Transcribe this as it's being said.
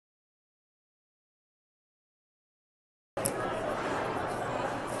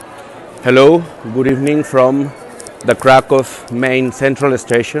Hello, good evening from the Krakow main central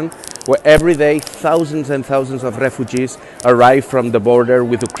station, where every day thousands and thousands of refugees arrive from the border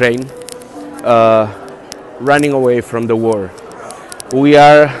with Ukraine, running away from the war. We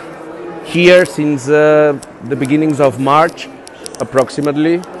are here since the beginnings of March,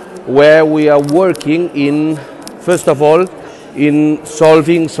 approximately, where we are working in, first of all, in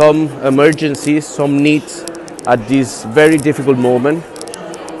solving some emergencies, some needs at this very difficult moment,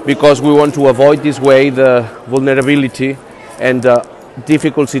 because we want to avoid this way the vulnerability and the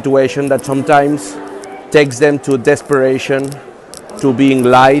difficult situation that sometimes takes them to desperation, to being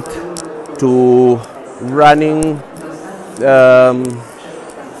lied, to running,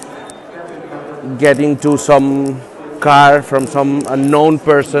 getting to some car from some unknown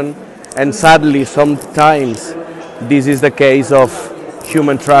person, and sadly sometimes this is the case of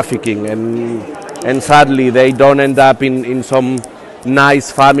human trafficking, and sadly they don't end up in some nice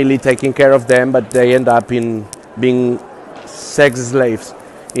family taking care of them, but they end up in being sex slaves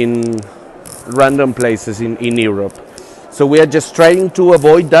in random places in Europe. So we are just trying to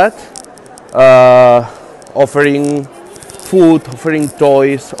avoid that, offering food, offering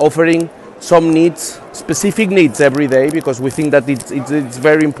toys, offering some needs, specific needs every day, because we think that it's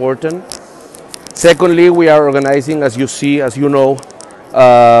very important. Secondly, we are organizing, as you see, as you know,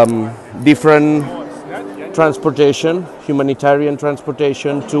 different transportation, humanitarian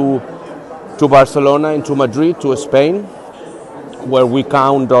transportation to Barcelona and to Madrid, to Spain, where we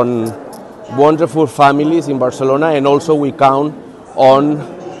count on wonderful families in Barcelona, and also we count on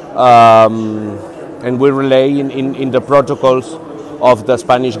and we rely in the protocols of the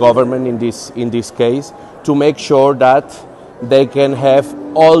Spanish government in this case, to make sure that they can have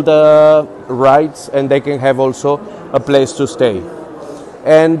all the rights and they can have also a place to stay.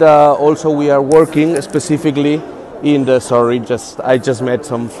 And also we are working specifically in the, I just met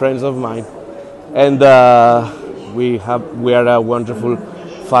some friends of mine, and we are a wonderful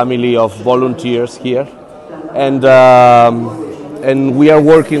family of volunteers here, and we are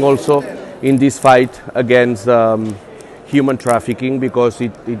working also in this fight against human trafficking, because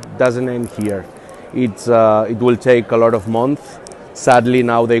it doesn't end here. It will take a lot of months. Sadly,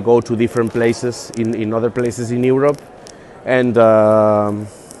 now they go to different places in other places in Europe. And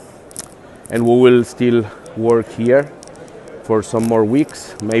we will still work here for some more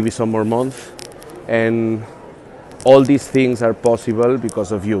weeks, maybe some more months, and all these things are possible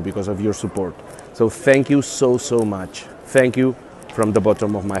because of you, because of your support. So thank you so much. Thank you from the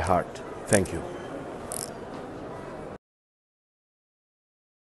bottom of my heart. Thank you.